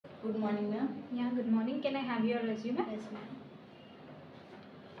Good morning, ma'am. Yeah, good morning. Can I have your resume? Yes, ma'am.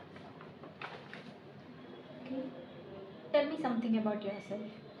 Okay. Tell me something about yourself.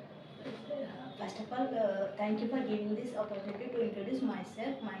 First of all, thank you for giving this opportunity to introduce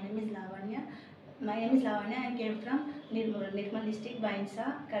myself. My name is Lavanya. I came from Nirmal district,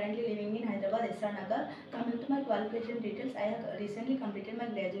 Bainsa. Currently living in Hyderabad, SR Nagar. Coming to my qualification details, I have recently completed my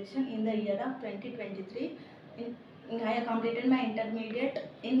graduation in the year of 2023. I have completed my intermediate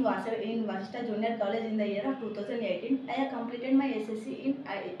in Vasista Junior College in the year of 2018. I have completed my SSC in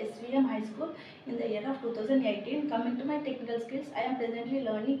SVM High School in the year of 2018. Coming to my technical skills, I am presently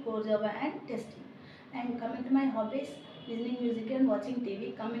learning core Java and testing. And coming to my hobbies, listening music and watching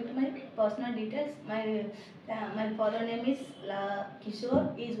TV. Coming to my personal details, my father name is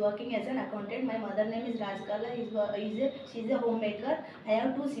Kishore. He is working as an accountant. My mother name is Rajkala. She is a homemaker. I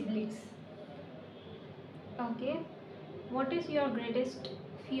have two siblings. Okay. What is your greatest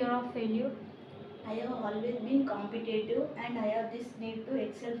fear of failure? I have always been competitive and I have this need to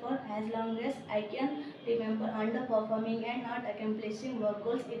excel for as long as I can remember. Underperforming and not accomplishing work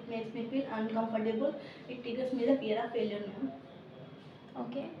goals, it makes me feel uncomfortable. It triggers me the fear of failure, ma'am.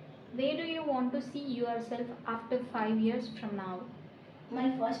 Okay. Where do you want to see yourself after 5 years from now?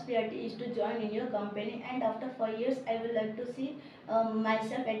 My first priority is to join in your company, and after 5 years I would like to see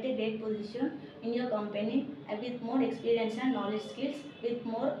myself at a great position in your company with more experience and knowledge skills, with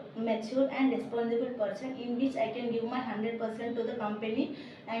more mature and responsible person in which I can give my 100% to the company,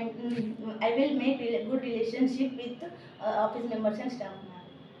 and I will make good relationship with office members and staff.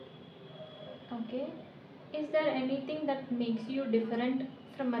 Okay. Is there anything that makes you different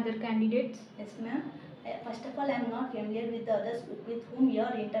from other candidates? Yes, ma'am. First of all, I am not familiar with the others with whom you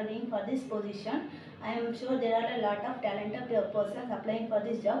are interviewing for this position. I am sure there are a lot of talented persons applying for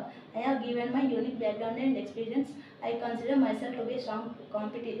this job. I have given my unique background and experience. I consider myself to be a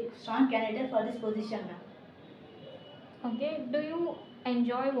strong candidate for this position, ma'am. Okay. Do you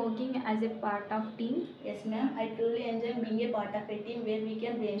enjoy working as a part of team? Yes, ma'am. I truly enjoy being a part of a team where we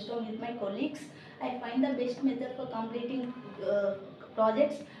can brainstorm with my colleagues. I find the best method for completing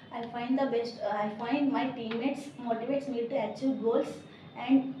projects. I find my teammates motivates me to achieve goals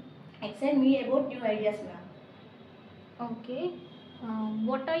and excite me about new ideas, ma'am. Okay.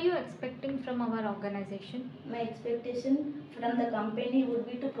 What are you expecting from our organization? My expectation from the company would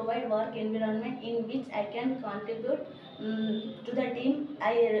be to provide work environment in which I can contribute to the team.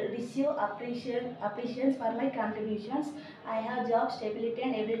 I receive appreciation for my contributions. I have job stability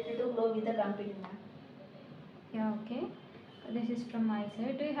and ability to grow with the company, ma'am. Yeah, okay. This is from my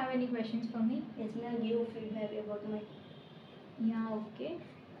side. Do you have any questions for me? Yes, ma'am. Give feedback about my. Yeah, okay.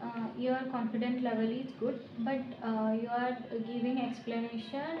 Your confident level is good, but you are giving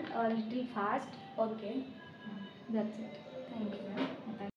explanation a little fast. Okay. That's it. Thank you, ma'am.